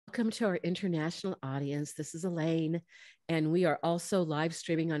Welcome to our international audience. This is Elaine, and we are also live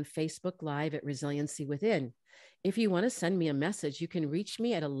streaming on Facebook Live at Resiliency Within. If you want to send me a message, you can reach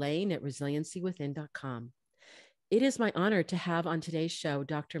me at elaine@resiliencywithin.com. It is my honor to have on today's show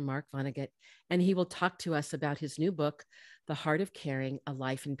Dr. Mark Vonnegut, and he will talk to us about his new book, The Heart of Caring, A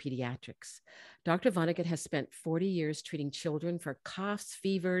Life in Pediatrics. Dr. Vonnegut has spent 40 years treating children for coughs,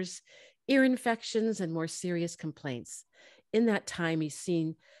 fevers, ear infections, and more serious complaints. In that time, he's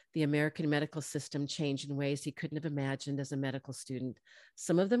seen the American medical system change in ways he couldn't have imagined as a medical student,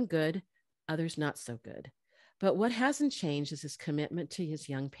 some of them good, others not so good. But what hasn't changed is his commitment to his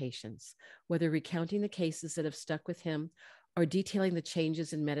young patients, whether recounting the cases that have stuck with him or detailing the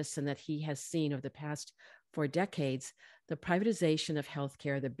changes in medicine that he has seen over the past 4 decades, the privatization of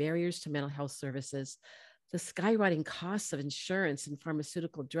healthcare, the barriers to mental health services, the skyrocketing costs of insurance and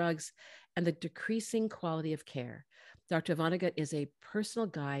pharmaceutical drugs, and the decreasing quality of care. Dr. Vonnegut is a personal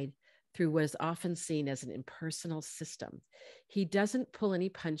guide through what is often seen as an impersonal system. He doesn't pull any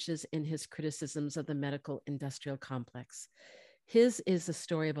punches in his criticisms of the medical industrial complex. His is the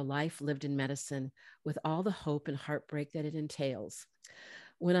story of a life lived in medicine with all the hope and heartbreak that it entails.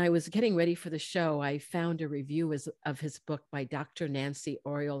 When I was getting ready for the show, I found a review of his book by Dr. Nancy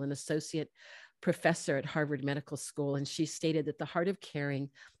Oriel, an associate professor at Harvard Medical School, and she stated that The Heart of Caring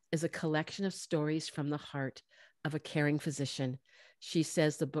is a collection of stories from the heart of a caring physician. She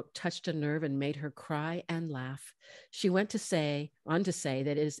says the book touched a nerve and made her cry and laugh. She went on to say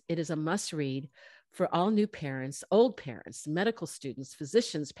that it is a must read for all new parents, old parents, medical students,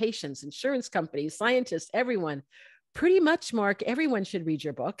 physicians, patients, insurance companies, scientists, everyone. Pretty much, Mark, everyone should read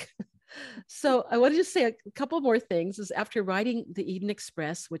your book. So I want to just say a couple more things. Is after writing The Eden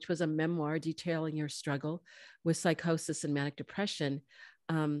Express, which was a memoir detailing your struggle with psychosis and manic depression,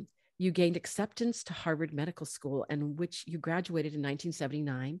 you gained acceptance to Harvard Medical School, and which you graduated in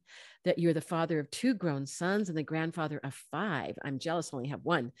 1979, that you're the father of 2 grown sons and the grandfather of 5. I'm jealous, I only have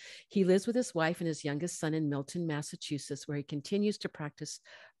 1. He lives with his wife and his youngest son in Milton, Massachusetts, where he continues to practice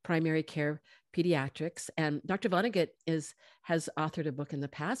primary care pediatrics. And Dr. Vonnegut has authored a book in the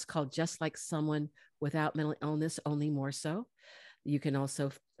past called Just Like Someone Without Mental Illness, Only More So. You can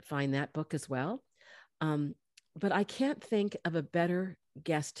also find that book as well. But I can't think of a better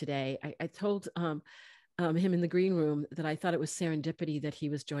guest today. I told him in the green room that I thought it was serendipity that he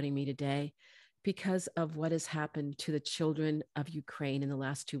was joining me today because of what has happened to the children of Ukraine in the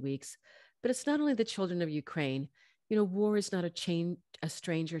last 2 weeks. But it's not only the children of Ukraine. You know, war is not a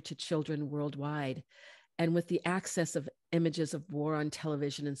stranger to children worldwide. And with the access of images of war on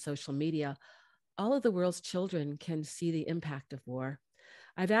television and social media, all of the world's children can see the impact of war.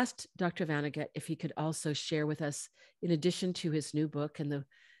 I've asked Dr. Vonnegut if he could also share with us, in addition to his new book and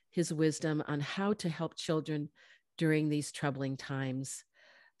his wisdom on how to help children during these troubling times.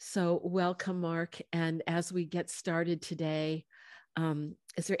 So welcome, Mark. And as we get started today,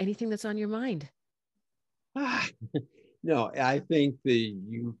 is there anything that's on your mind? No, I think the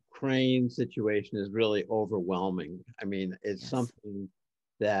Ukraine situation is really overwhelming. I mean, it's Yes. something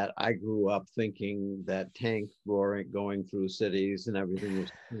that I grew up thinking that tanks roaring going through cities and everything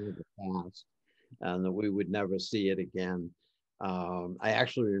was in the past, and that we would never see it again. I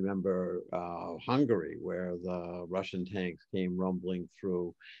actually remember Hungary, where the Russian tanks came rumbling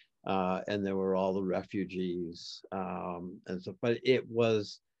through, and there were all the refugees and so. But it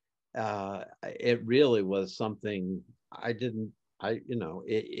really was something I didn't. I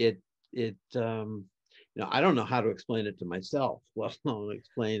don't know how to explain it to myself, let alone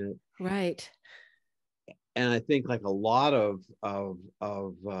explain it. Right. And I think like a lot of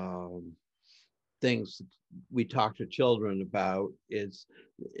things we talk to children about, it's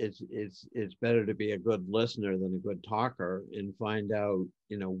better to be a good listener than a good talker and find out,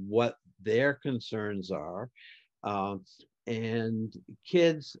 what their concerns are. And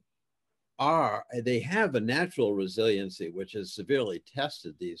kids they have a natural resiliency, which is severely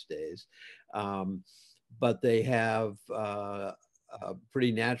tested these days. But they have a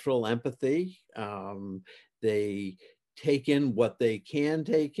pretty natural empathy. They take in what they can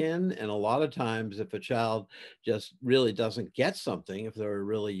take in. And a lot of times, if a child just really doesn't get something, if they're a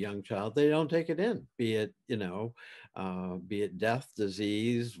really young child, they don't take it in, be it death,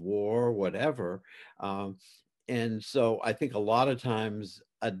 disease, war, whatever. And so I think a lot of times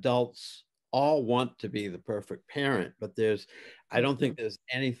adults all want to be the perfect parent, but I don't think there's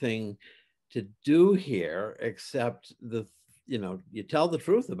anything to do here except you tell the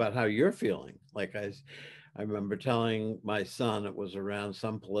truth about how you're feeling. Like I remember telling my son, it was around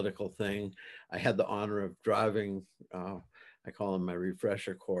some political thing. I had the honor of driving I call him my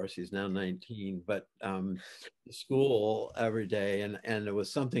refresher course. He's now 19, but school every day. And it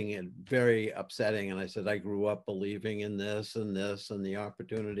was something very upsetting. And I said, I grew up believing in this and this and the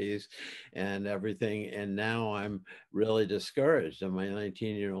opportunities and everything. And now I'm really discouraged. And my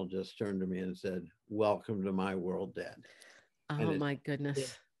 19-year-old just turned to me and said, welcome to my world, Dad. And Oh it my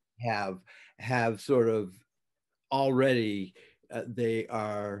goodness. have have sort of already they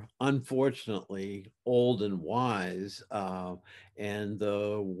are unfortunately old and wise, and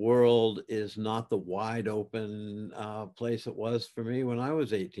the world is not the wide open place it was for me when I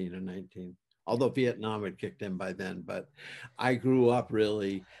was 18 or 19. Yeah. Although Vietnam had kicked in by then, but I grew up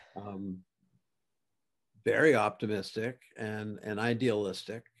really very optimistic and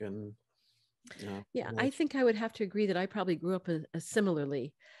idealistic, and Yeah, I think I would have to agree that I probably grew up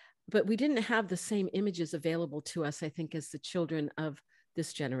similarly, but we didn't have the same images available to us, I think, as the children of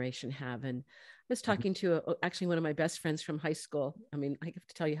this generation have. And I was talking to actually one of my best friends from high school. I mean, I have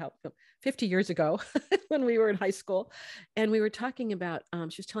to tell you how 50 years ago when we were in high school, and we were talking about.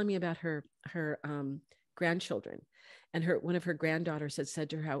 She was telling me about her grandchildren, and her one of her granddaughters had said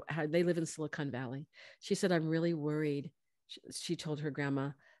to her how they live in Silicon Valley. She said, "I'm really worried." She told her grandma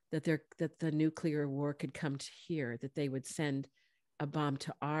that the nuclear war could come to here, that they would send a bomb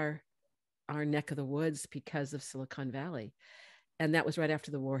to our neck of the woods because of Silicon Valley. And that was right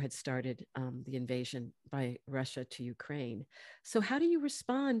after the war had started, the invasion by Russia to Ukraine. So how do you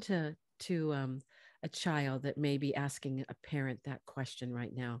respond to a child that may be asking a parent that question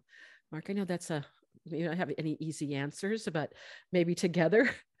right now? Mark, I know you don't have any easy answers, but maybe together,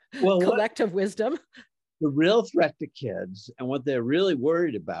 well, what collective wisdom. the real threat to kids and what they're really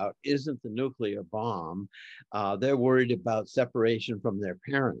worried about isn't the nuclear bomb. They're worried about separation from their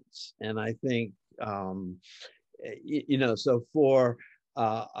parents. And I think, so for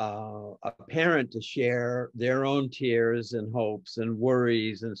a parent to share their own tears and hopes and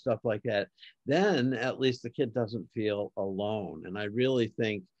worries and stuff like that, then at least the kid doesn't feel alone. And I really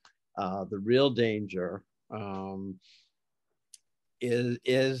think the real danger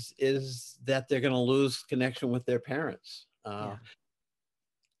is that they're going to lose connection with their parents. Yeah.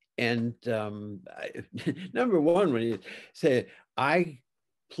 And number one, when you say,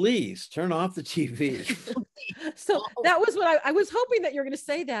 please turn off the TV. So that was what I was hoping that you're going to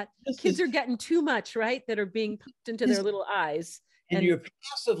say, that kids Is, are getting too much, right? That are being pumped into their little eyes. And you're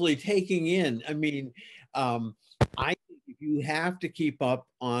passively taking in. I mean, I think you have to keep up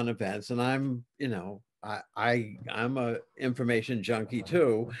on events, and I'm a information junkie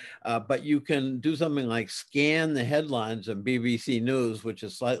too, but you can do something like scan the headlines on BBC News, which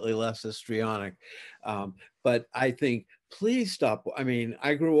is slightly less histrionic. But I think please stop. I mean,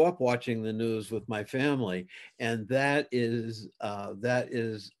 I grew up watching the news with my family, and that is a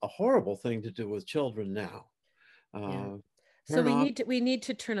horrible thing to do with children now. Yeah. So Turn off. we need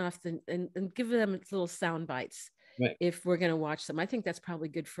to turn off and give them little sound bites Right. if we're going to watch them. I think that's probably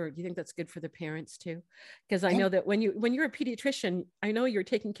good for. Do you think that's good for the parents too? Because I Yeah. know that when you're a pediatrician, I know you're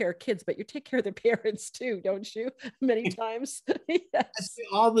taking care of kids, but you take care of the parents too, don't you? Many times. Yes.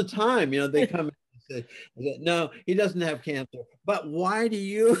 All the time, they come and say, no, he doesn't have cancer. But why do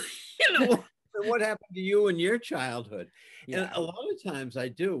you, what happened to you in your childhood? And Yeah. a lot of times I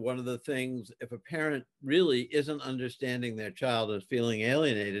do. One of the things, if a parent really isn't understanding their child and feeling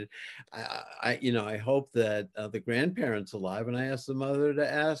alienated, I hope that the grandparent's alive, and I ask the mother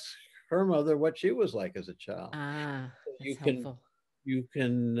to ask her mother what she was like as a child. Ah, You that's can helpful.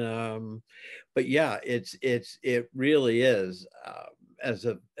 but yeah, it really is, as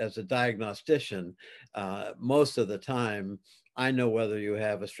a diagnostician, most of the time I know whether you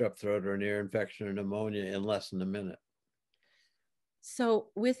have a strep throat or an ear infection or pneumonia in less than a minute. So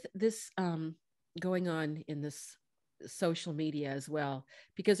with this going on in this social media as well,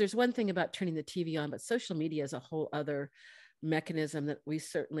 because there's one thing about turning the TV on, but social media is a whole other mechanism that we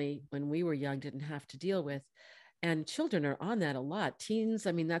certainly, when we were young, didn't have to deal with. And children are on that a lot. Teens,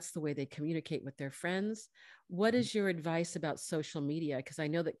 I mean, that's the way they communicate with their friends. What is your advice about social media? Because I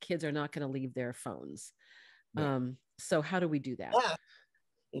know that kids are not going to leave their phones. Right. So how do we do that?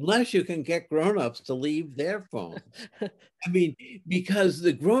 Unless you can get grown-ups to leave their phones. I mean, because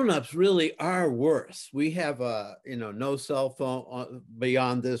the grown-ups really are worse. We have no cell phone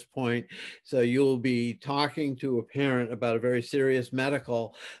beyond this point. So you'll be talking to a parent about a very serious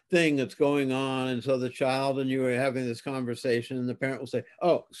medical thing that's going on. And so the child and you are having this conversation, and the parent will say,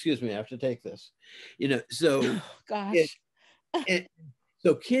 oh, excuse me, I have to take this. So Oh, it, gosh. it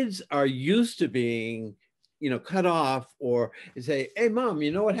so kids are used to being cut off, or say, hey mom,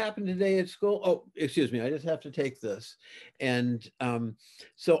 you know what happened today at school? Oh, excuse me, I just have to take this. And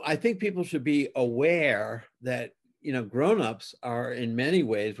so I think people should be aware that grown-ups are in many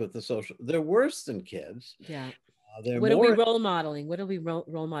ways with the social, they're worse than kids. Yeah. They're What are we more role modeling? What are we role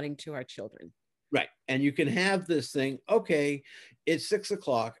modeling to our children? right. And you can have this thing, okay, it's 6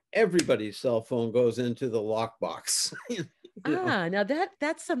 o'clock, everybody's cell phone goes into the lockbox. you know, Now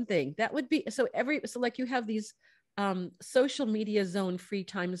that's something that would be so like you have these social media zone free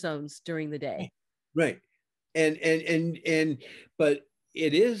time zones during the day. right. And but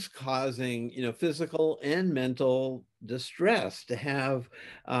it is causing, physical and mental distress to have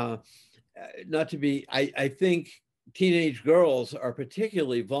not to be, I think teenage girls are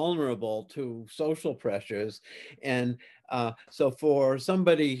particularly vulnerable to social pressures. And so for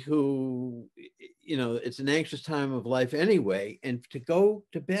somebody who, it's an anxious time of life anyway, and to go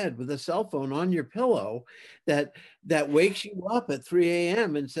to bed with a cell phone on your pillow that wakes you up at 3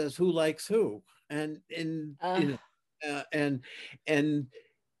 a.m. and says, who likes who? And Uh, and and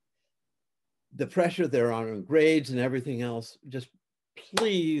the pressure they're on grades and everything else, just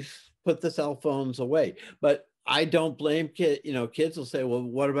please put the cell phones away. But I don't blame kids will say, well,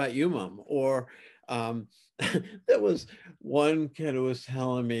 what about you, mom? Or there was one kid who was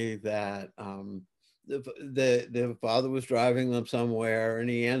telling me that the father was driving them somewhere and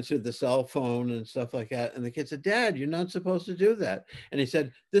he answered the cell phone and stuff like that. And the kid said, Dad, you're not supposed to do that. And he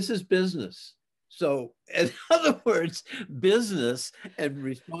said, this is business. So, in other words, business and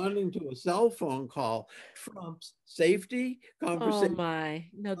responding to a cell phone call trumps safety, oh conversation. my,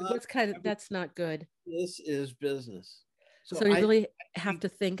 no, what's kind of that's not good. This is business. So So we I really have think, to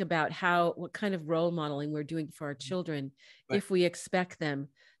think about what kind of role modeling we're doing for our children right, if we expect them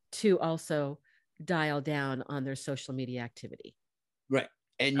to also dial down on their social media activity. right.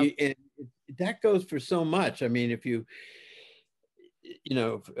 And Oh, that goes for so much. I mean, if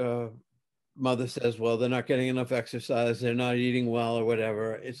mother says, well, they're not getting enough exercise, they're not eating well or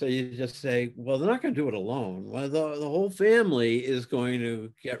whatever. And so you just say, well, they're not going to do it alone. Well, the whole family is going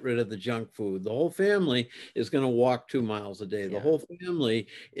to get rid of the junk food. The whole family is going to walk 2 miles a day. The yeah. whole family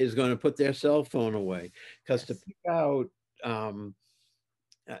is going to put their cell phone away. Because to Yes. pick out, uh,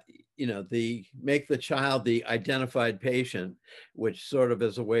 the make the child the identified patient, which sort of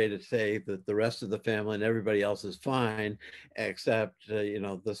is a way to say that the rest of the family and everybody else is fine, except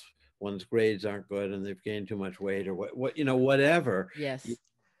this one's grades aren't good and they've gained too much weight or whatever. you, Yes.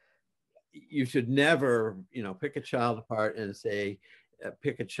 you should never pick a child apart and say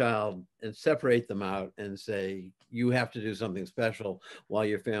pick a child and separate them out and say you have to do something special while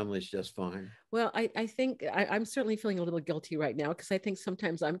your family's just fine. Well, I think I'm certainly feeling a little guilty right now because I think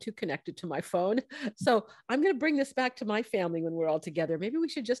sometimes I'm too connected to my phone. So I'm going to bring this back to my family when we're all together. Maybe we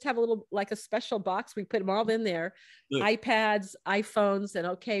should just have a little, like a special box. We put them all in there, Look, iPads, iPhones, and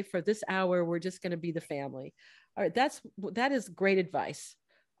okay, for this hour, we're just going to be the family. All right. That is great advice.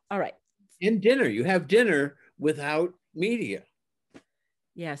 All right. and dinner, you have dinner without media.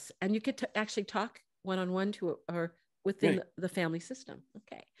 Yes. And you get to actually talk one on one to or within Right. the family system.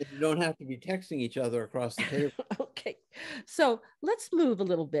 Okay. You don't have to be texting each other across the table. Okay. So let's move a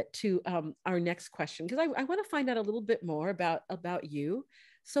little bit to our next question because I want to find out a little bit more about you.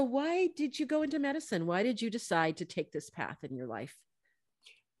 So why did you go into medicine? Why did you decide to take this path in your life?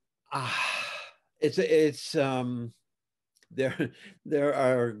 Ah, it's there there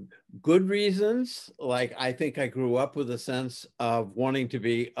are good reasons. Like I think I grew up with a sense of wanting to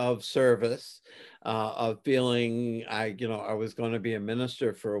be of service, of feeling I was going to be a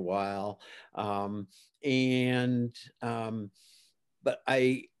minister for a while, and but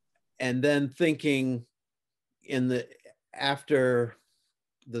and then thinking in the after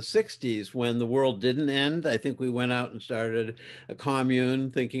the 60s when the world didn't end. I think we went out and started a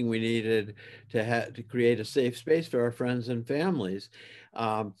commune thinking we needed to create a safe space for our friends and families.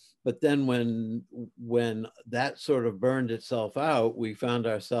 But then when that sort of burned itself out, we found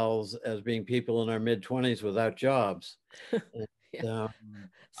ourselves as being people in our mid-20s without jobs. Yeah. And,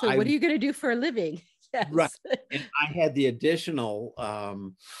 So what I are you going to do for a living? right, Yes. and I had the additional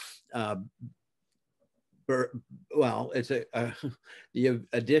uh, well, it's the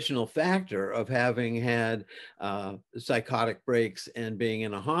additional factor of having had psychotic breaks and being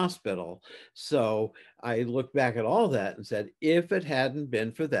in a hospital. So I looked back at all that and said, if it hadn't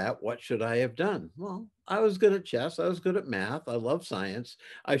been for that, what should I have done? Well, I was good at chess. I was good at math. I love science.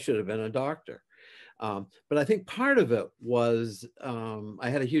 I should have been a doctor. But I think part of it was I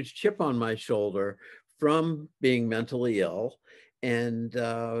had a huge chip on my shoulder from being mentally ill and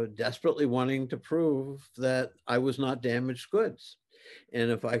desperately wanting to prove that I was not damaged goods. And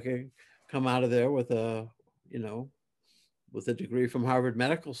if I could come out of there with a degree from Harvard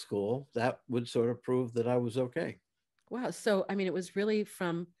Medical School, that would sort of prove that I was okay. Wow. So I mean, it was really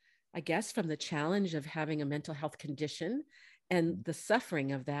from I guess, from the challenge of having a mental health condition and the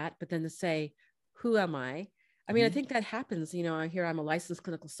suffering of that, but then to say, who am I? I mean, I Mhm. think that happens. You know, I hear I'm a licensed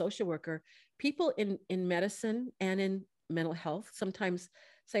clinical social worker. People in medicine and in mental health sometimes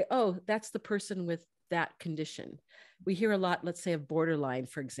say, oh, that's the person with that condition. We hear a lot, let's say, of borderline,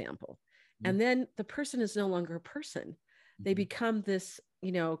 for example. Mhm. And then the person is no longer a person. They Mhm. become this,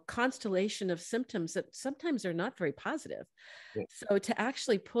 you know, constellation of symptoms that sometimes are not very positive. Yeah. So to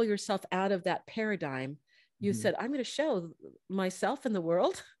actually pull yourself out of that paradigm, you Mhm. said, I'm going to show myself in the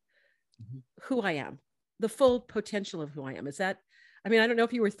world Mhm. who I am, the full potential of who I am. Is that, I mean, I don't know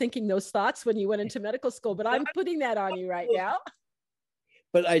if you were thinking those thoughts when you went into medical school, but I'm putting that on you right now.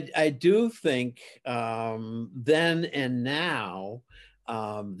 But I do think then and now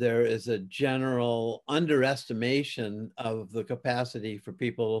there is a general underestimation of the capacity for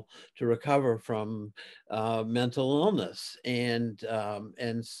people to recover from mental illness, and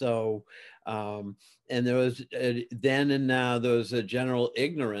so and there was then and now there was a general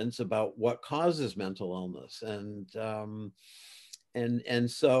ignorance about what causes mental illness, and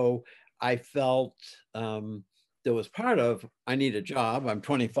so I felt. There was part of I need a job. I'm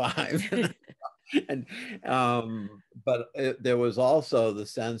 25, and but there was also the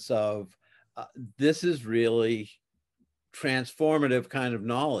sense of uh, this is really transformative kind of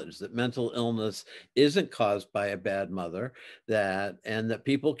knowledge that mental illness isn't caused by a bad mother, that and that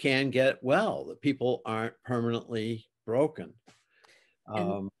people can get well, that people aren't permanently broken. and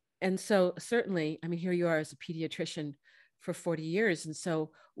Um, and so certainly, I mean, here you are as a pediatrician for 40 years. And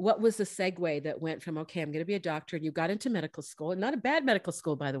so what was the segue that went from, okay, I'm going to be a doctor, and you got into medical school, and not a bad medical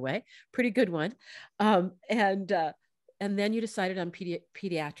school, by the way, pretty good one. Um, and then you decided on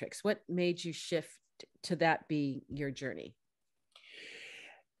pediatrics. What made you shift to that be your journey?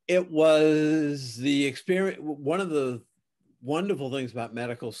 it was the experience. One of the wonderful things about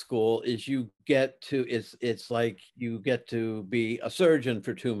medical school is you get to it's like you get to be a surgeon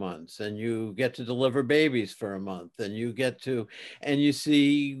for 2 months, and you get to deliver babies for a month, and you get to and you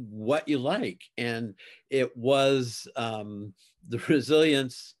see what you like, and it was the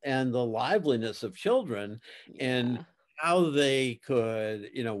resilience and the liveliness of children, and Yeah. how they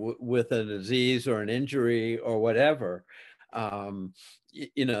could, with a disease or an injury or whatever, um,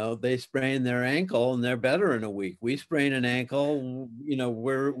 they sprain their ankle and they're better in a week. We sprain an ankle,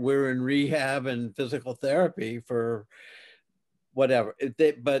 we're in rehab and physical therapy for whatever.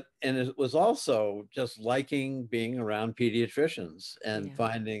 And it was also just liking being around pediatricians and Yeah.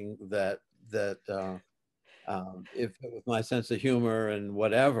 finding that if with my sense of humor and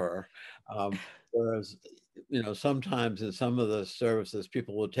whatever. Whereas, sometimes in some of the services,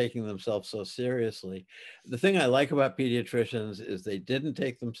 people were taking themselves so seriously. The thing I like about pediatricians is they didn't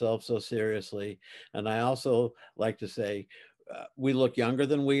take themselves so seriously. And I also like to say, we look younger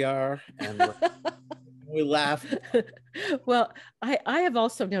than we are, and we laugh. Well, I have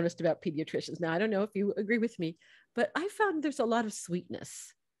also noticed about pediatricians. Now, I don't know if you agree with me, but I found there's a lot of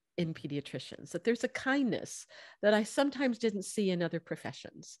sweetness in pediatricians, that there's a kindness that I sometimes didn't see in other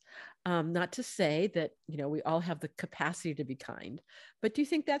professions. Not to say that, we all have the capacity to be kind, but do you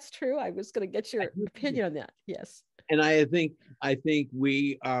think that's true? I was going to get your opinion on that. Yes. And I think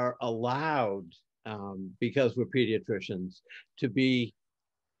we are allowed, because we're pediatricians, to be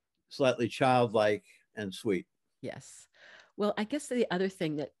slightly childlike and sweet. Yes. Well, I guess the other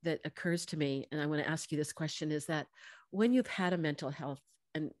thing that occurs to me, and I want to ask you this question, is that when you've had a mental health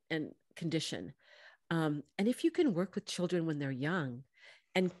and condition, and if you can work with children when they're young,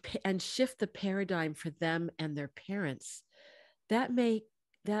 and shift the paradigm for them and their parents, that may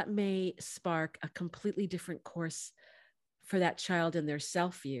that may spark a completely different course for that child and their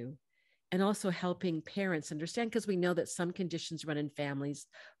self view, and also helping parents understand, because we know that some conditions run in families,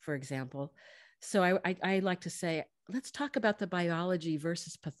 for example. So I like to say, let's talk about the biology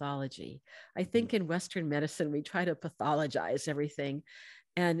versus pathology. I think in Western medicine, we try to pathologize everything.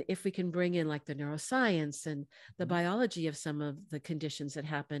 And if we can bring in like the neuroscience and the biology of some of the conditions that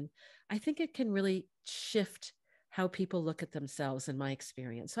happen, I think it can really shift how people look at themselves, in my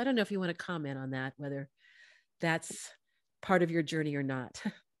experience. So I don't know if you want to comment on that, whether that's part of your journey or not.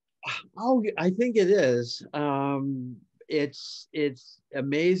 Oh, I think it is. It's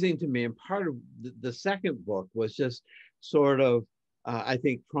amazing to me, and part of the second book was just sort of, I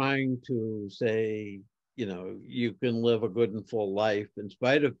think, trying to say, you can live a good and full life in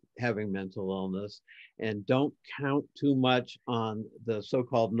spite of having mental illness, and don't count too much on the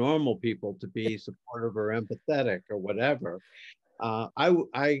so-called normal people to be supportive or empathetic or whatever. I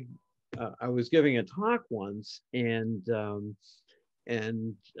was giving a talk once, and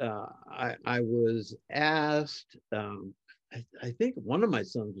I was asked, I think one of my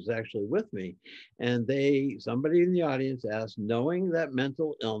sons was actually with me, and somebody in the audience asked, knowing that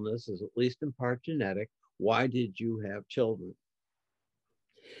mental illness is at least in part genetic, why did you have children?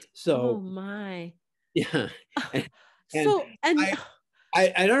 Oh So my. yeah, and, and So, and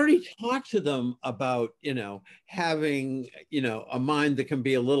I I'd already talked to them about, having, a mind that can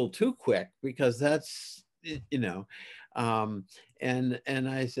be a little too quick, because that's, um, and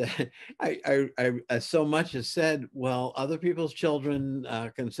I said, I so much as said, well, other people's children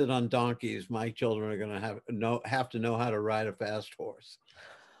can sit on donkeys. My children are going to have to know how to ride a fast horse.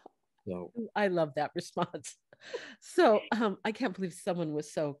 So I love that response. So, I can't believe someone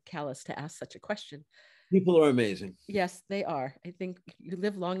was so callous to ask such a question. people are amazing. Yes, they are. I think you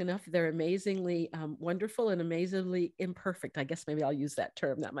live long enough, they're amazingly wonderful and amazingly imperfect. I guess maybe I'll use that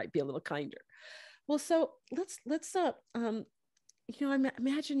term. That might be a little kinder. Well, so let's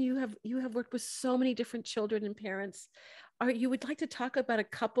imagine you have worked with so many different children and parents. Are you would like to talk about a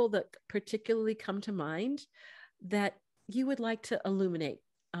couple that particularly come to mind that you would like to illuminate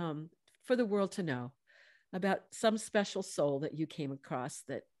for the world to know about some special soul that you came across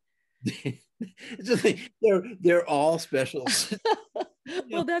that They're all special.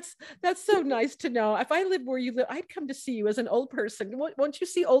 well, that's so nice to know. If I lived where you live, I'd come to see you as an old person. Won't you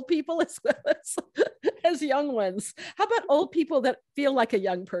see old people as well as young ones? How about old people that feel like a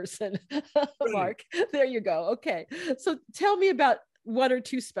young person? Right. Mark, there you go. Okay, so tell me about one or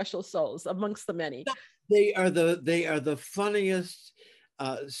two special souls amongst the many. They are the funniest,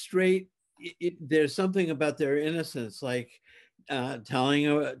 straight. There's something about their innocence, like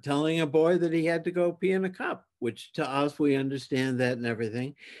telling a boy that he had to go pee in a cup, which to us we understand that and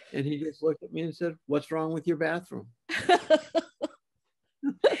everything, and he just looked at me and said, "What's wrong with your bathroom?"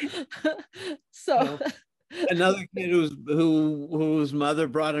 You So know, another kid whose mother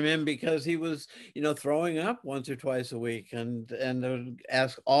brought him in because he was, throwing up once or twice a week, and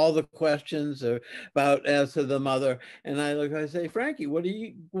ask all the questions about as to the mother. And I say, Frankie, what do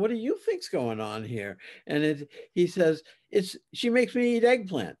you think's going on here? And he says, she makes me eat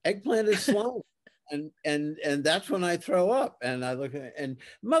eggplant. Eggplant is slime. And that's when I throw up. And I look at, and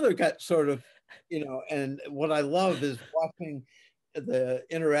mother got sort of, and what I love is watching the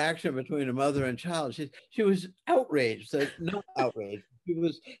interaction between a mother and child. She was outraged, not outraged. She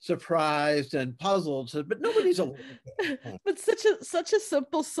was surprised and puzzled. Said, but nobody's allergic to eggplant. but such a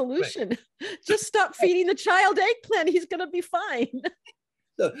simple Right. solution. Just stop feeding the child eggplant. He's going to be fine.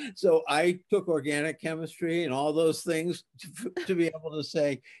 So I took organic chemistry and all those things to be able to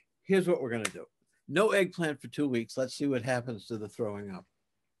say, here's what we're going to do. No eggplant for 2 weeks. Let's see what happens to the throwing up.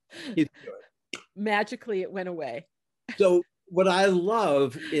 He's good. Magically, it went away. So what I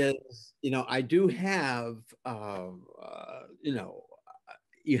love is, I do have,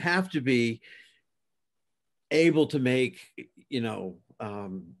 you have to be able to make,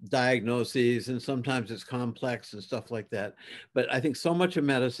 diagnoses, and sometimes it's complex and stuff like that. But I think so much of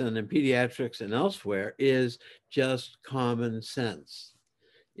medicine and pediatrics and elsewhere is just common sense,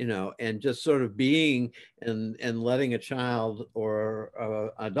 and just sort of being and letting a child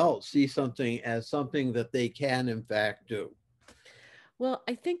or adult see something as something that they can in fact do. Well,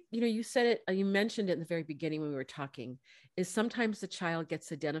 I think, you said it, you mentioned it in the very beginning when we were talking, is sometimes the child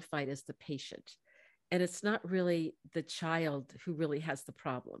gets identified as the patient, and it's not really the child who really has the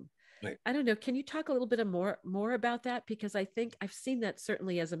problem. Right. I don't know. Can you talk a little bit more about that? Because I think I've seen that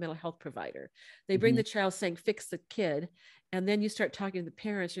certainly as a mental health provider. They bring Mhm. the child saying, fix the kid. And then you start talking to the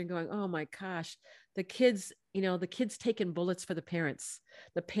parents, you're going, oh my gosh, the kid's taking bullets for the parents.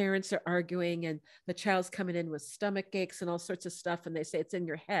 The parents are arguing, and the child's coming in with stomach aches and all sorts of stuff. And they say it's in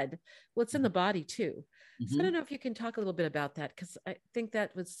your head. Well, it's in the body too. So I don't Mhm. know if you can talk a little bit about that, because I think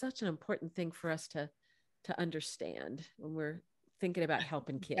that was such an important thing for us to understand when we're thinking about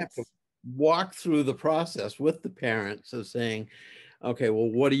helping Have to kids. walk through the process with the parents of saying, okay, well,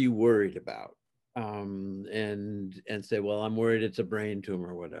 what are you worried about? And say, well, I'm worried it's a brain tumor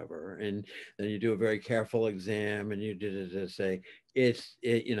or whatever. And then you do a very careful exam, and you did it to say, it's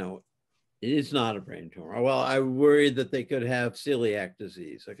not a brain tumor. Well, I worried that they could have celiac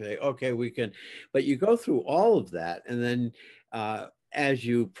disease. Okay, we can, but you go through all of that, and then, as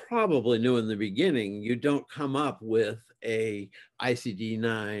you probably knew in the beginning, you don't come up with a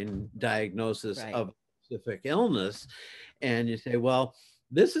ICD-9 diagnosis Right. of a specific illness, and you say, well,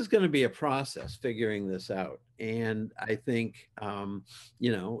 this is going to be a process figuring this out. And I think,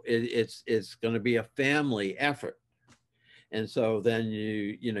 it's going to be a family effort. And so then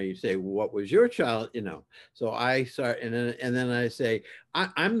you say, what was your child, so I start, and then I say,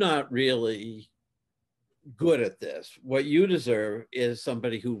 I'm not really good at this. What you deserve is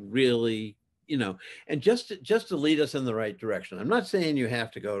somebody who really you know, and just to lead us in the right direction. I'm not saying you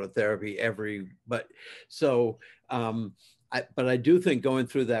have to go to therapy but so, but I do think going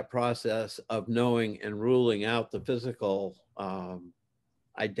through that process of knowing and ruling out the physical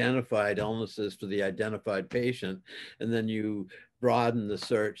identified illnesses for the identified patient, and then you broaden the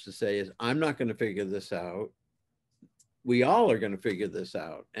search to say, is I'm not going to figure this out. We all are going to figure this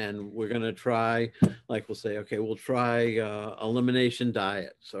out, and we're going to try, like we'll say, okay, we'll try elimination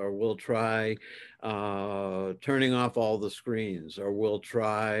diets, or we'll try turning off all the screens, or we'll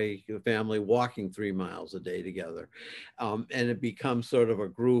try the family walking 3 miles a day together. And it becomes sort of a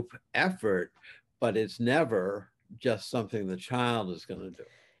group effort, but it's never just something the child is going to do.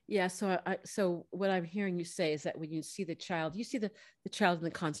 Yeah. So what I'm hearing you say is that when you see the child, you see the child in the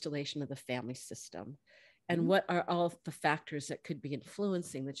constellation of the family system. And Mhm. what are all the factors that could be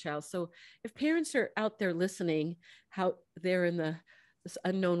influencing the child? So if parents are out there listening, how they're in this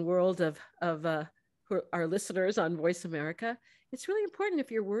unknown world of who are our listeners on Voice America, it's really important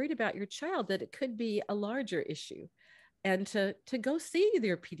if you're worried about your child that it could be a larger issue, and to go see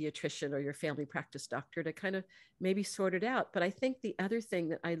your pediatrician or your family practice doctor to kind of maybe sort it out. But I think the other thing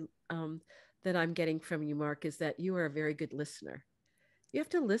that I'm getting from you, Mark, is that you are a very good listener. You have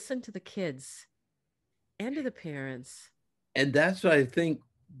to listen to the kids and to the parents. And that's what I think,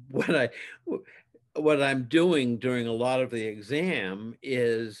 what I what I'm doing during a lot of the exam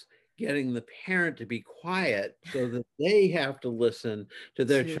is getting the parent to be quiet so that they have to listen to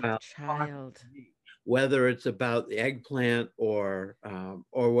their To the child talk child. to me, whether it's about the eggplant or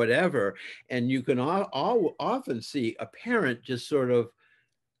whatever. And you can often see a parent just sort of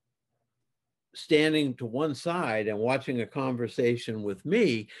standing to one side and watching a conversation with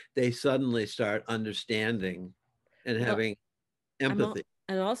me. They suddenly start understanding and Well, having I'm empathy.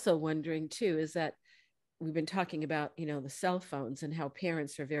 and also wondering too is that we've been talking about, the cell phones and how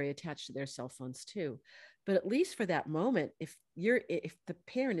parents are very attached to their cell phones too. But at least for that moment, if the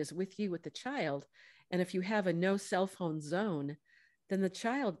parent is with you with the child, and if you have a no cell phone zone, then the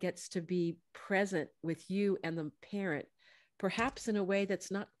child gets to be present with you and the parent, perhaps in a way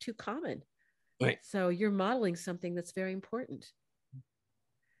that's not too common. Right. So you're modeling something that's very important.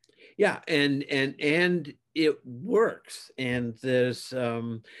 Yeah, and it works. And there's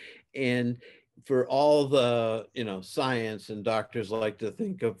and for all the science, and doctors like to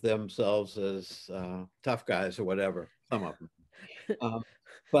think of themselves as tough guys or whatever, some of them. Um,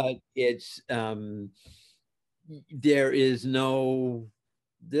 but it's there is no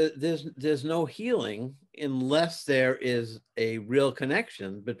there's no healing unless there is a real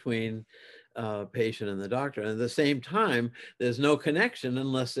connection between patient and the doctor. And at the same time, there's no connection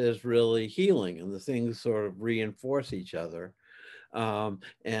unless there's really healing, and the things sort of reinforce each other.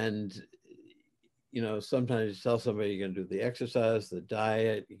 And sometimes you tell somebody you're going to do the exercise, the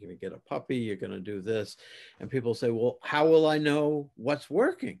diet, you're going to get a puppy, you're going to do this, and people say, "Well, how will I know what's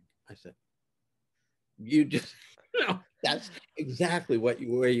working?" I said, "You just, that's exactly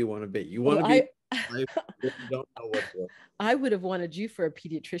where you want to be. You want Oh, to be I in life where you don't know what's working." I would have wanted you for a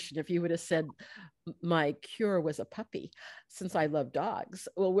pediatrician if you would have said my cure was a puppy, since I love dogs.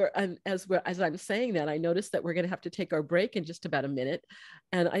 Well, as I'm saying that, I noticed that we're going to have to take our break in just about a minute,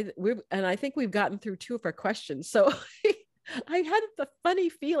 and I think we've gotten through two of our questions. So I had the funny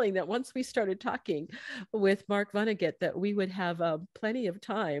feeling that once we started talking with Mark Vonnegut, that we would have plenty of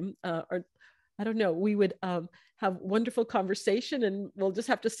time, or I don't know, we would have wonderful conversation, and we'll just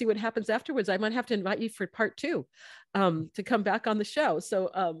have to see what happens afterwards. I might have to invite you for part two to come back on the show.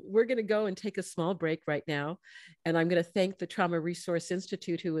 So we're going to go and take a small break right now. And I'm going to thank the Trauma Resource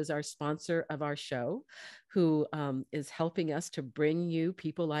Institute, who is our sponsor of our show, who is helping us to bring you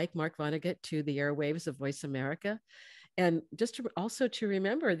people like Mark Vonnegut to the airwaves of Voice America. And just also to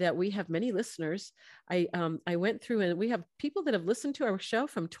remember that we have many listeners. I went through, and we have people that have listened to our show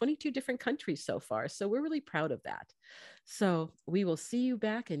from 22 different countries so far. So we're really proud of that. So we will see you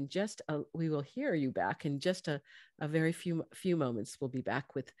back in we will hear you back in just a very few moments. We'll be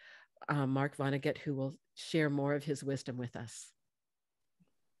back with Mark Vonnegut, who will share more of his wisdom with us.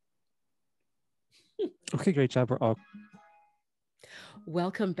 Okay, great job. We're all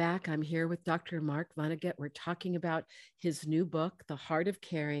Welcome back. I'm here with Dr. Mark Vonnegut. We're talking about his new book, The Heart of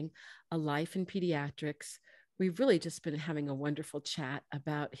Caring, A Life in Pediatrics. We've really just been having a wonderful chat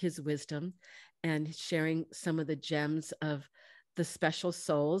about his wisdom and sharing some of the gems of the special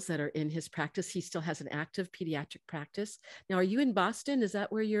souls that are in his practice. He still has an active pediatric practice. Now, are you in Boston? Is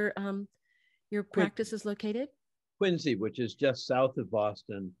that where your practice is located? Quincy, which is just south of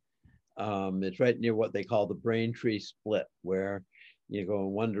Boston. It's right near what they call the Braintree split, where you go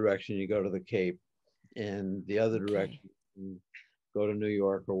in one direction, you go to the Cape, and the other Okay. direction, go to New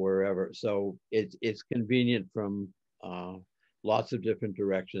York or wherever. So it's convenient from lots of different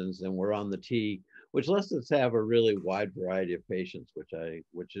directions, and we're on the T, which lets us have a really wide variety of patients, which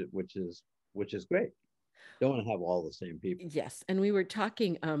is great. Don't want to have all the same people. Yes, and we were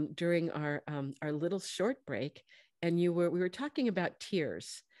talking during our little short break, and we were talking about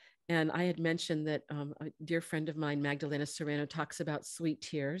tears, and I had mentioned that a dear friend of mine, Magdalena Serrano, talks about sweet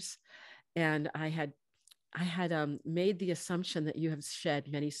tears, and I had made the assumption that you have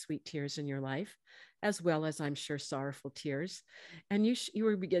shed many sweet tears in your life, as well as I'm sure sorrowful tears, and you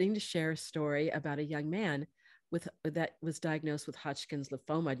were beginning to share a story about a young man that was diagnosed with Hodgkin's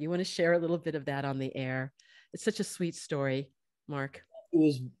lymphoma. Do you want to share a little bit of that on the air? It's such a sweet story, Mark. It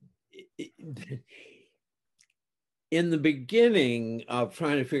was in the beginning of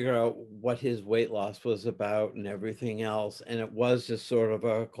trying to figure out what his weight loss was about and everything else. And it was just sort of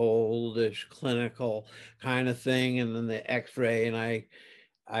a coldish clinical kind of thing. And then the x-ray, and I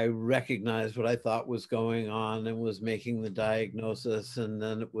recognized what I thought was going on and was making the diagnosis, and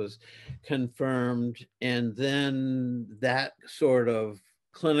then it was confirmed. And then that sort of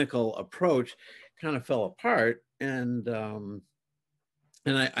clinical approach kind of fell apart. And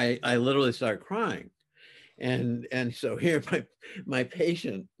I literally started crying. And so here my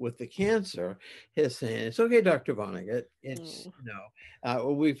patient with the cancer is saying, it's okay, Dr. Vonnegut. It's,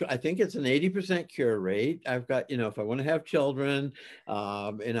 Oh. I think it's an 80% cure rate. I've got, if I want to have children,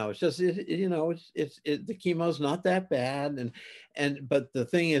 it's just, the chemo's not that bad. But the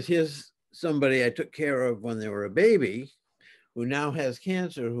thing is, here's somebody I took care of when they were a baby who now has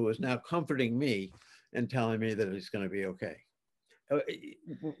cancer, who is now comforting me and telling me that it's going to be okay.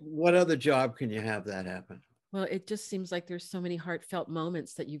 What other job can you have that happen? Well, it just seems like there's so many heartfelt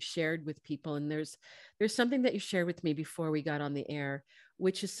moments that you've shared with people, and there's something that you shared with me before we got on the air,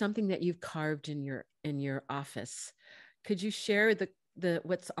 which is something that you've carved in your office. Could you share the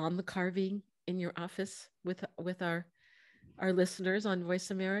what's on the carving in your office with our listeners on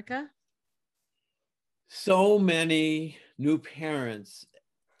Voice America? So many new parents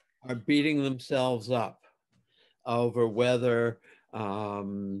are beating themselves up over whether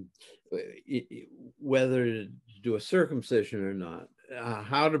to do a circumcision or not,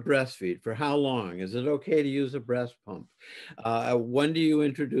 how to breastfeed, for how long, is it okay to use a breast pump, when do you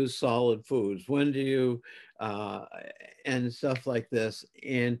introduce solid foods, when do you, and stuff like this.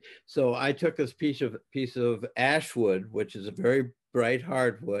 And so I took this piece of ash wood, which is a very bright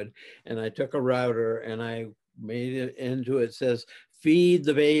hardwood, and I took a router and I made it into, it says, feed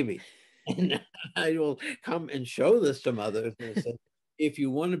the baby. And I will come and show this to mothers and say, if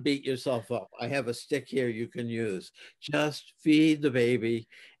you want to beat yourself up, I have a stick here you can use. Just feed the baby.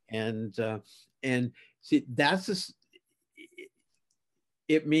 And see,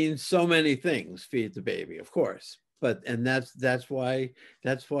 it means so many things, feed the baby, of course. And that's why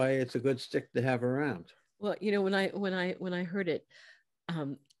it's a good stick to have around. Well, when I heard it,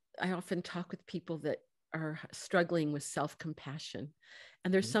 um, I often talk with people that are struggling with self-compassion.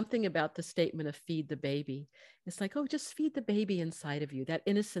 And there's something about the statement of feed the baby. It's like, oh, just feed the baby inside of you, that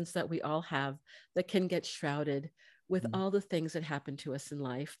innocence that we all have that can get shrouded with all the things that happen to us in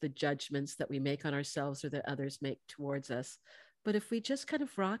life, the judgments that we make on ourselves or that others make towards us. But if we just kind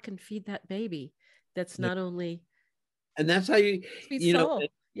of rock and feed that baby, that's not only And that's how sweet soul.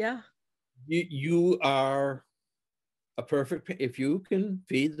 Yeah. You are a perfect, if you can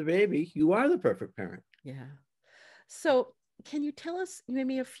feed the baby, you are the perfect parent. Yeah. So, can you tell us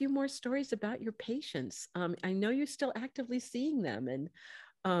maybe a few more stories about your patients? I know you're still actively seeing them, and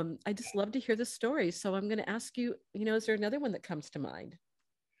I just love to hear the stories. So, I'm going to ask you, is there another one that comes to mind?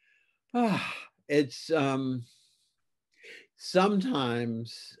 It's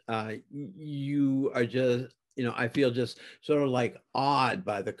sometimes you are just, I feel just sort of like awed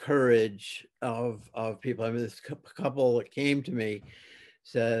by the courage of people. I mean, this couple that came to me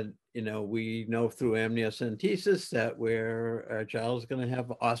said, we know through amniocentesis that our child is going to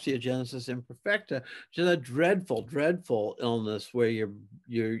have osteogenesis imperfecta, which is a dreadful, dreadful illness where your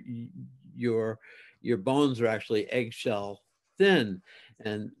bones are actually eggshell thin.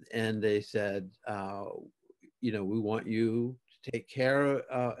 And they said, we want you to take care,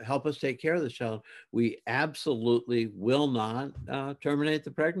 help us take care of the child. We absolutely will not terminate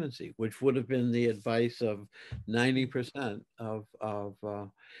the pregnancy, which would have been the advice of 90%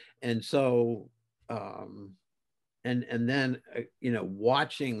 and so, and then,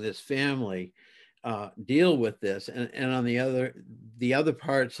 watching this family deal with this, and on the other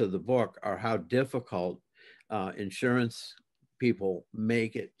parts of the book are how difficult insurance people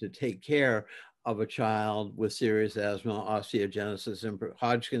make it to take care of a child with serious asthma, osteogenesis,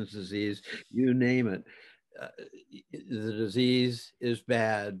 Hodgkin's disease, you name it. the disease is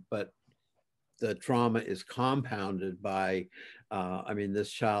bad, but the trauma is compounded by, I mean,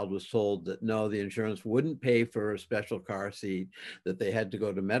 this child was told that no, the insurance wouldn't pay for a special car seat, that they had to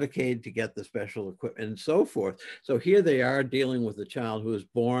go to Medicaid to get the special equipment and so forth. So here they are dealing with a child who was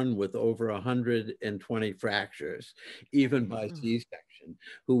born with over 120 fractures, even by C-section,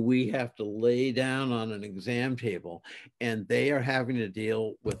 who we have to lay down on an exam table. And they are having to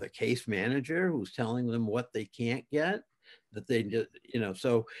deal with a case manager who's telling them what they can't get, that they just,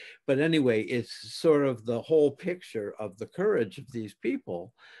 so, but anyway, it's sort of the whole picture of the courage of these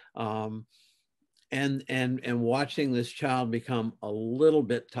people. And watching this child become a little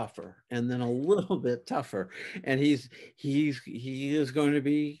bit tougher and then a little bit tougher. And he is going to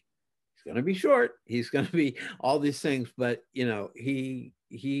be, he's going to be short. He's going to be all these things, but he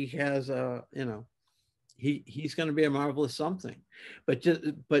has a, he's going to be a marvelous something, but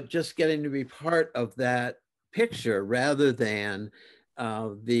just getting to be part of that picture rather than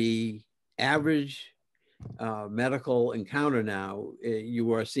the average medical encounter now.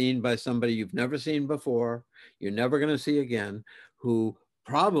 You are seen by somebody you've never seen before, you're never going to see again, who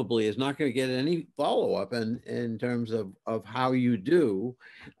probably is not going to get any follow-up in terms of how you do.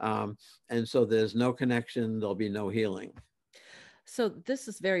 And so there's no connection, there'll be no healing. So this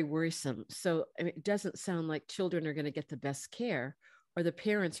is very worrisome. So I mean, it doesn't sound like children are going to get the best care, or the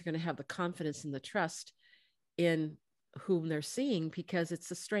parents are going to have the confidence and the trust in whom they're seeing because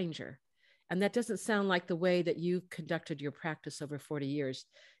it's a stranger. And that doesn't sound like the way that you've conducted your practice over 40 years.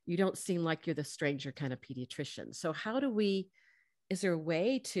 You don't seem like you're the stranger kind of pediatrician. So is there a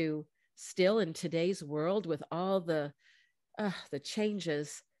way to still, in today's world with all the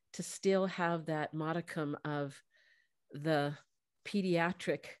changes, to still have that modicum of the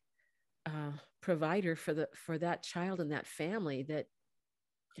pediatric provider for that child and that family that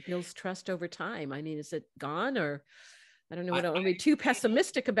builds trust over time? I mean, is it gone, or I don't know. I don't want to be too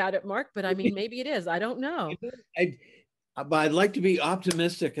pessimistic about it, Mark, but I mean, maybe it is. I don't know. But I'd like to be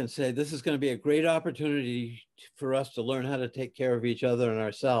optimistic and say this is going to be a great opportunity for us to learn how to take care of each other and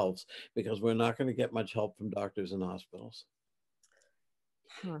ourselves, because we're not going to get much help from doctors and hospitals.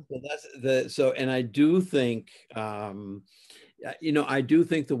 Huh. So and I do think, I do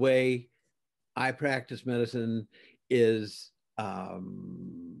think the way I practice medicine is,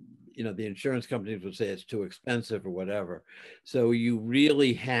 the insurance companies would say it's too expensive or whatever. So you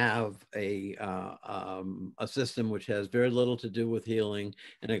really have a system which has very little to do with healing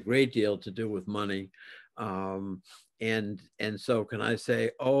and a great deal to do with money. And so can I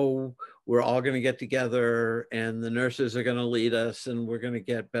say, oh, we're all going to get together and the nurses are going to lead us and we're going to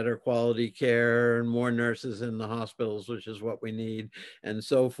get better quality care and more nurses in the hospitals, which is what we need, and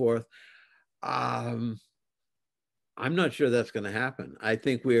so forth. I'm not sure that's going to happen. I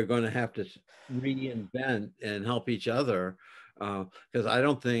think we are going to have to reinvent and help each other, because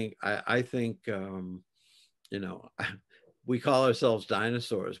I think, we call ourselves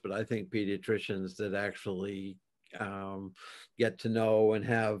dinosaurs, but I think pediatricians that actually get to know and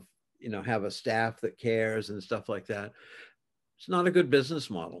have a staff that cares and stuff like that, it's not a good business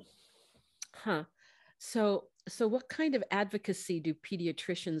model. Huh. So what kind of advocacy do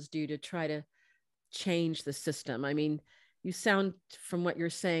pediatricians do to try to change the system? I mean, you sound, from what you're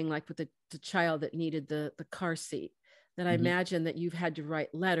saying, like with the child that needed the car seat, that I imagine that you've had to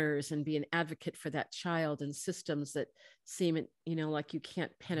write letters and be an advocate for that child in systems that seem, like you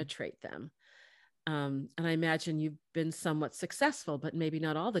can't penetrate them. And I imagine you've been somewhat successful, but maybe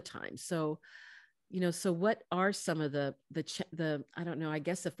not all the time. So, so what are some of the I don't know, I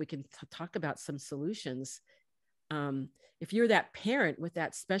guess if we can talk about some solutions, if you're that parent with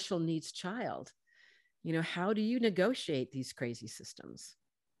that special needs child, how do you negotiate these crazy systems?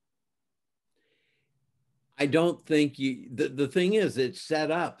 I don't think the thing is, it's set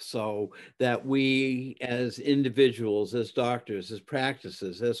up so that we as individuals, as doctors, as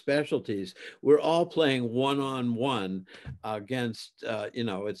practices, as specialties, we're all playing one-on-one against,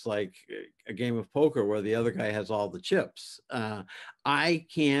 it's like a game of poker where the other guy has all the chips. I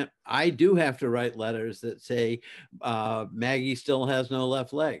do have to write letters that say, Maggie still has no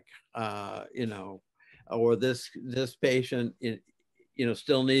left leg, or this patient,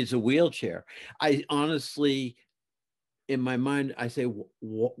 still needs a wheelchair. I honestly, in my mind, I say,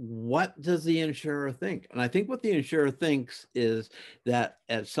 what does the insurer think? And I think what the insurer thinks is that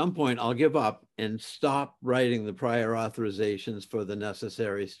at some point I'll give up and stop writing the prior authorizations for the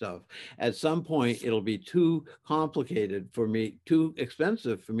necessary stuff. At some point, it'll be too complicated for me, too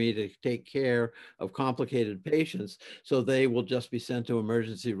expensive for me to take care of complicated patients. So they will just be sent to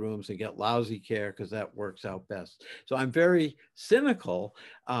emergency rooms and get lousy care because that works out best. So I'm very cynical.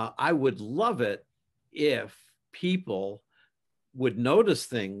 I would love it if people would notice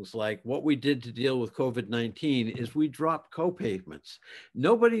things like what we did to deal with COVID-19 is we dropped co-payments.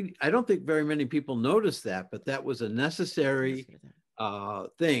 Nobody, I don't think very many people noticed that, but that was a necessary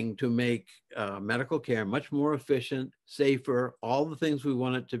thing to make medical care much more efficient, safer, all the things we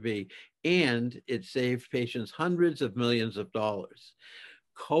want it to be. And it saved patients hundreds of millions of dollars.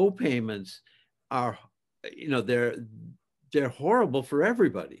 Co-payments are, you know, they're horrible for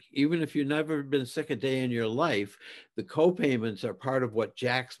everybody. Even if you've never been sick a day in your life, the co-payments are part of what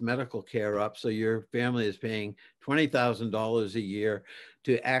jacks medical care up. So your family is paying $20,000 a year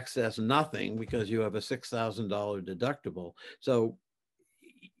to access nothing because you have a $6,000 deductible. So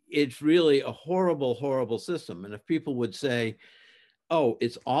it's really a horrible, horrible system. And if people would say, oh,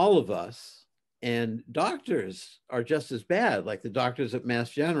 it's all of us, and doctors are just as bad. Like the doctors at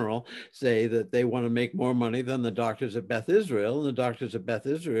Mass General say that they want to make more money than the doctors at Beth Israel. And the doctors at Beth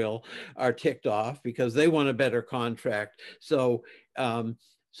Israel are ticked off because they want a better contract. So,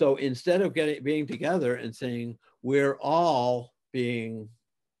 so instead of being together and saying, we're all being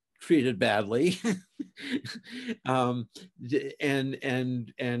treated badly,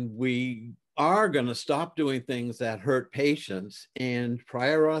 and we are going to stop doing things that hurt patients, and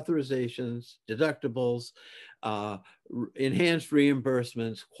prior authorizations, deductibles, enhanced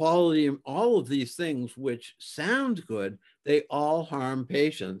reimbursements, quality, all of these things which sound good, they all harm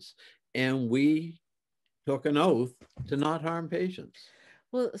patients. And we took an oath to not harm patients.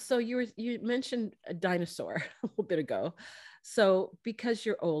 Well, so you mentioned a dinosaur a little bit ago. So because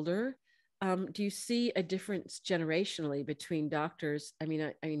you're older, do you see a difference generationally between doctors? I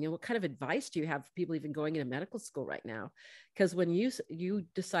mean, what kind of advice do you have for people even going into medical school right now? Because when you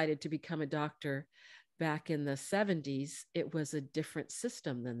decided to become a doctor back in the 70s, it was a different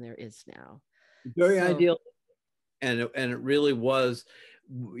system than there is now. Very ideal. And it really was,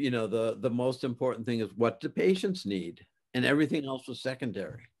 you know, the most important thing is what do patients need? And everything else was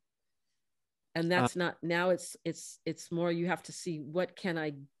secondary. And that's not, now it's more, you have to see what can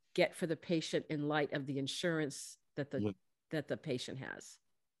I get for the patient in light of the insurance that the patient has.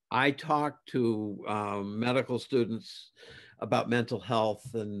 I talk to medical students about mental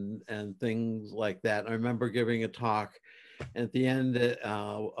health and things like that. I remember giving a talk. At the end,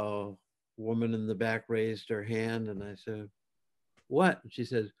 a woman in the back raised her hand, and I said, "What?" And she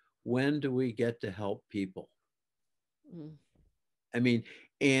says, "When do we get to help people?" Mm. I mean,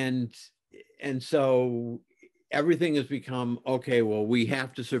 and so everything has become, okay, well, we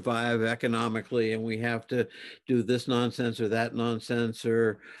have to survive economically and we have to do this nonsense or that nonsense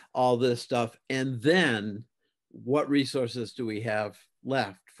or all this stuff. And then what resources do we have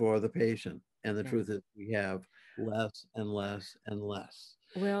left for the patient? And the truth is we have less and less and less.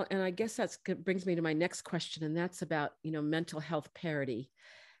 Well, and I guess that brings me to my next question, and that's about, you know, mental health parity.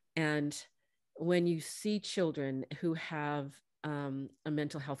 And when you see children who have a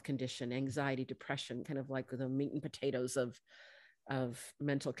mental health condition, anxiety, depression, kind of like the meat and potatoes of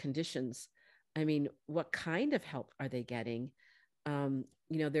mental conditions, I mean, what kind of help are they getting? You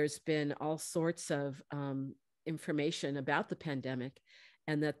know, there's been all sorts of information about the pandemic,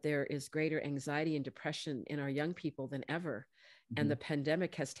 and that there is greater anxiety and depression in our young people than ever. And the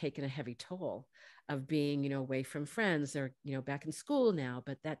pandemic has taken a heavy toll of being, you know, away from friends. They're, you know, back in school now,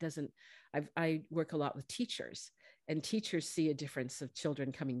 but that doesn't, I work a lot with teachers, and teachers see a difference of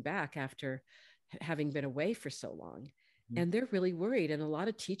children coming back after having been away for so long. And they're really worried. And a lot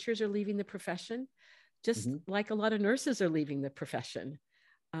of teachers are leaving the profession, just like a lot of nurses are leaving the profession.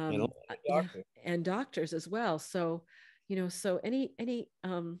 And doctors as well. So, you know, so any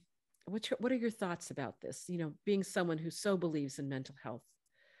what are your thoughts about this? You know, being someone who so believes in mental health.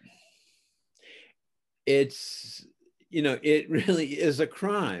 It's, you know, it really is a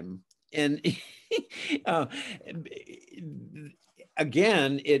crime. And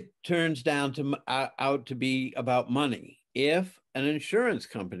again, it turns down to out to be about money. If an insurance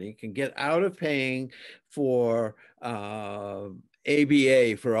company can get out of paying for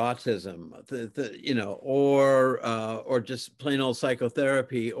ABA for autism, you know, or just plain old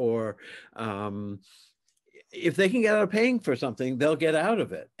psychotherapy, or if they can get out of paying for something, they'll get out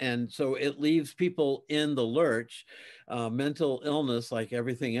of it. And so it leaves people in the lurch. Mental illness, like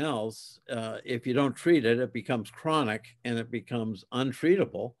everything else, if you don't treat it, it becomes chronic and it becomes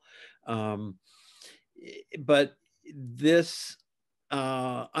untreatable. But this,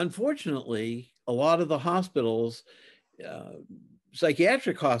 unfortunately, a lot of the hospitals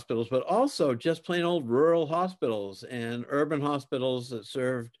psychiatric hospitals, but also just plain old rural hospitals and urban hospitals that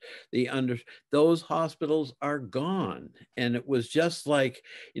served the those hospitals are gone. And it was just like,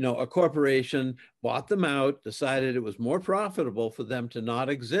 a corporation bought them out, decided it was more profitable for them to not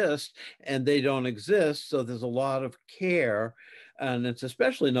exist, and they don't exist. So there's a lot of care. And it's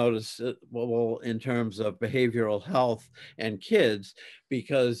especially noticeable in terms of behavioral health and kids,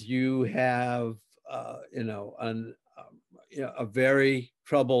 because you have, a very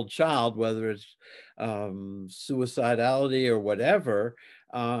troubled child, whether it's suicidality or whatever,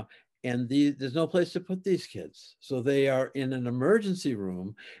 and there's no place to put these kids. So they are in an emergency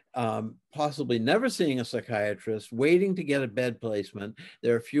room, possibly never seeing a psychiatrist, waiting to get a bed placement.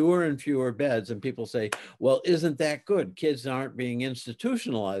 There are fewer and fewer beds, and people say, well, isn't that good? Kids aren't being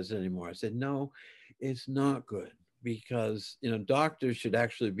institutionalized anymore. I said, no, it's not good, because doctors should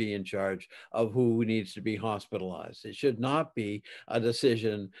actually be in charge of who needs to be hospitalized. It should not be a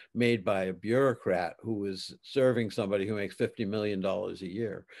decision made by a bureaucrat who is serving somebody who makes $50 million a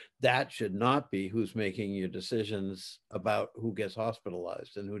year. That should not be who's making your decisions about who gets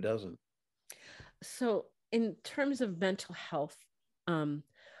hospitalized and who doesn't. So in terms of mental health,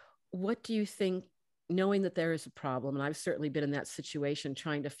 what do you think, knowing that there is a problem, and I've certainly been in that situation,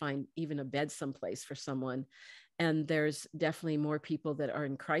 trying to find even a bed someplace for someone, and there's definitely more people that are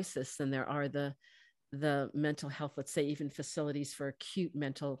in crisis than there are the mental health, let's say even facilities for acute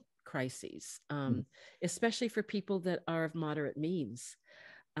mental crises, especially for people that are of moderate means.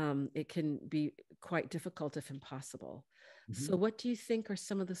 It can be quite difficult, if impossible. So what do you think are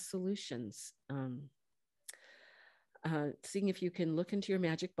some of the solutions? Seeing if you can look into your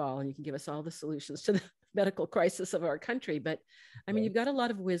magic ball and you can give us all the solutions to the medical crisis of our country. But I mean, you've got a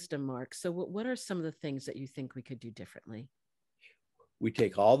lot of wisdom, Mark. So what are some of the things that you think we could do differently? We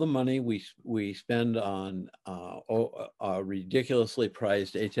take all the money we spend on ridiculously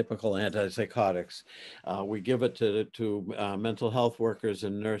priced atypical antipsychotics. We give it to mental health workers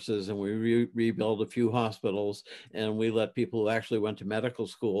and nurses, and we rebuild a few hospitals, and we let people who actually went to medical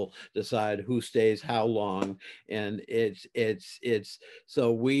school decide who stays how long. And it's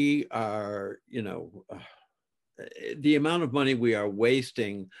so we are, the amount of money we are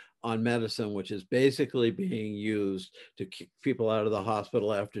wasting on medicine, which is basically being used to kick people out of the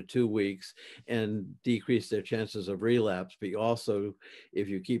hospital after 2 weeks and decrease their chances of relapse. But also, if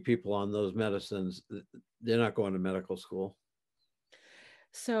you keep people on those medicines, they're not going to medical school.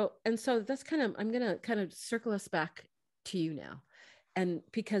 So that's I'm going to kind of circle us back to you now. And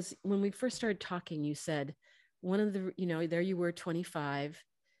because when we first started talking, you said one of the, there you were 25,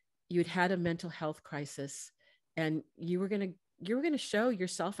 you'd had a mental health crisis, and you were going to show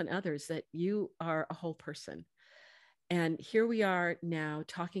yourself and others that you are a whole person. And here we are now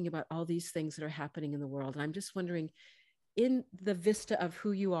talking about all these things that are happening in the world. And I'm just wondering, in the vista of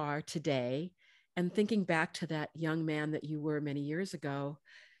who you are today, and thinking back to that young man that you were many years ago,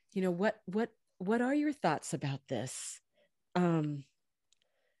 what are your thoughts about this?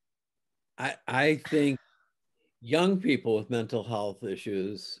 I think young people with mental health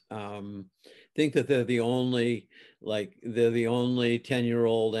issues think that they're the only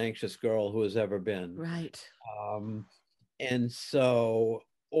 10-year-old anxious girl who has ever been. Right. And so,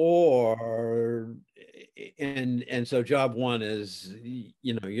 so job one is,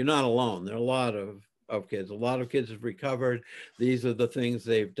 you're not alone. There are a lot of kids. A lot of kids have recovered. These are the things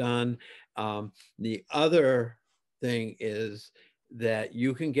they've done. The other thing is that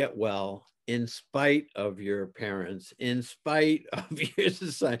you can get well in spite of your parents, in spite of your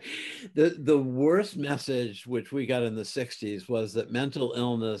society. The worst message, which we got in the 60s, was that mental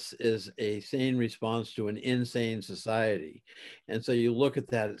illness is a sane response to an insane society. And so you look at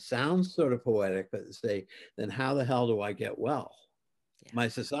that, it sounds sort of poetic, but say, then how the hell do I get well? Yeah. My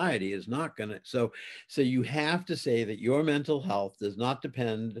society is not going to. So you have to say that your mental health does not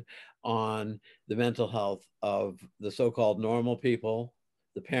depend on the mental health of the so-called normal people,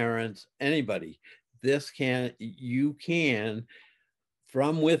 the parents, anybody. You can,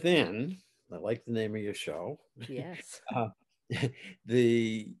 from within, I like the name of your show. Yes.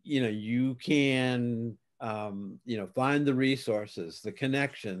 You can, find the resources, the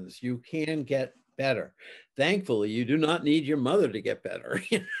connections, you can get better. Thankfully, you do not need your mother to get better.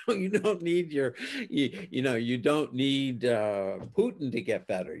 You don't need you don't need Putin to get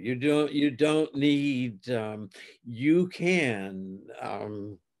better. You don't need, you can,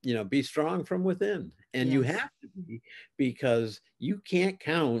 be strong from within. And yes, you have to be, because you can't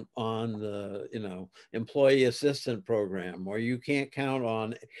count on the, employee assistant program, or you can't count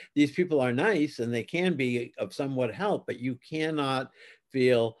on, these people are nice and they can be of somewhat help, but you cannot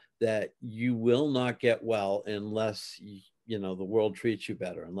feel that you will not get well unless the world treats you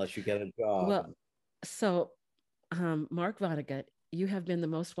better unless you get a job. Well, so Mark Vonnegut, you have been the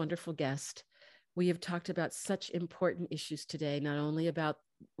most wonderful guest. We have talked about such important issues today, not only about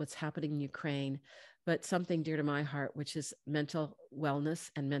what's happening in Ukraine, but something dear to my heart, which is mental wellness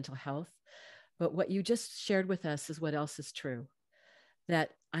and mental health. But what you just shared with us is what else is true.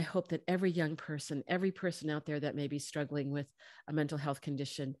 That I hope that every young person, every person out there that may be struggling with a mental health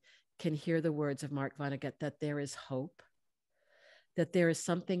condition can hear the words of Mark Vonnegut that there is hope, that there is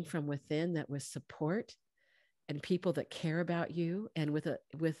something from within that with support and people that care about you, and with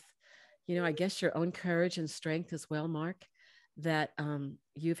I guess your own courage and strength as well, Mark, that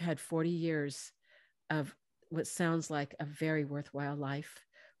you've had 40 years of what sounds like a very worthwhile life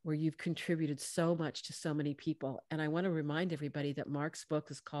where you've contributed so much to so many people. And I want to remind everybody that Mark's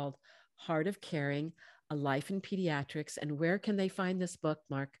book is called Heart of Caring, A Life in Pediatrics. And where can they find this book,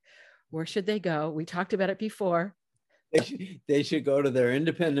 Mark? Where should they go? We talked about it before. They should go to their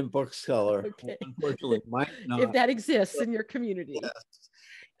independent bookseller. Okay. Unfortunately, might not. If that exists in your community. Yes.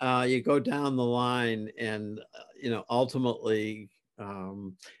 You go down the line and, ultimately,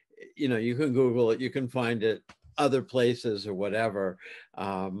 you can Google it, you can find it other places or whatever.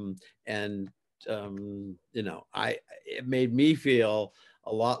 It made me feel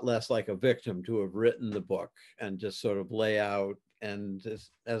a lot less like a victim to have written the book and just sort of lay out, and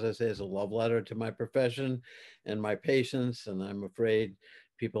just, as I say, it's a love letter to my profession and my patients. And I'm afraid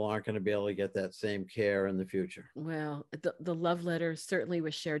people aren't going to be able to get that same care in the future. Well, the love letter certainly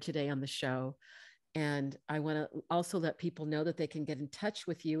was shared today on the show. And I want to also let people know that they can get in touch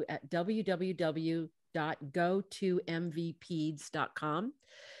with you at www.go2mvpeds.com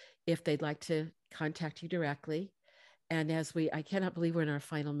if they'd like to contact you directly. And I cannot believe we're in our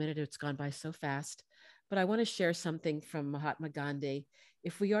final minute. It's gone by so fast. But I want to share something from Mahatma Gandhi.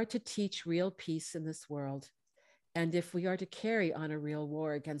 If we are to teach real peace in this world, and if we are to carry on a real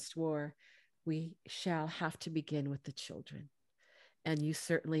war against war, we shall have to begin with the children. And you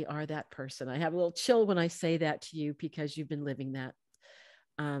certainly are that person. I have a little chill when I say that to you because you've been living that.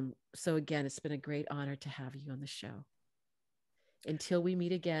 So again, it's been a great honor to have you on the show. Until we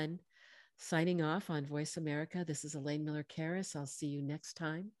meet again, signing off on Voice America, this is Elaine Miller-Karras. I'll see you next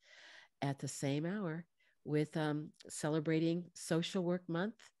time at the same hour with celebrating Social Work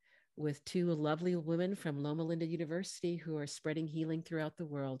Month with two lovely women from Loma Linda University who are spreading healing throughout the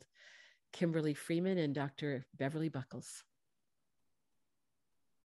world, Kimberly Freeman and Dr. Beverly Buckles.